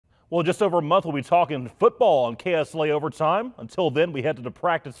Well, just over a month, we'll be talking football on KSLA Overtime. Until then, we head to the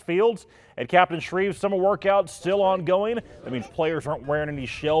practice fields. At Captain Shreve's, summer workout still ongoing. That means players aren't wearing any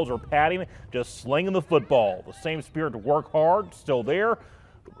shells or padding, just slinging the football. The same spirit to work hard, still there.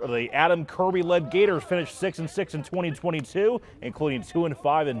 The Adam Kirby-led Gators finished 6-6 in 2022, including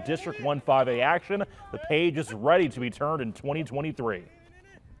 2-5 in District 1-5A action. The page is ready to be turned in 2023.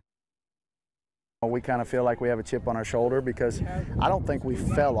 We kind of feel like we have a chip on our shoulder because I don't think we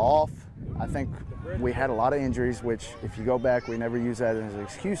fell off. I think we had a lot of injuries, which if you go back, we never used that as an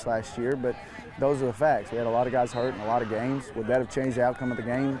excuse last year, but those are the facts. We had a lot of guys hurt in a lot of games. Would that have changed the outcome of the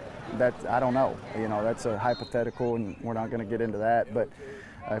game? That I don't know. You know, that's a hypothetical and we're not going to get into that. But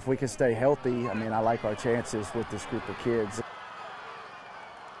if we can stay healthy, I mean, I like our chances with this group of kids.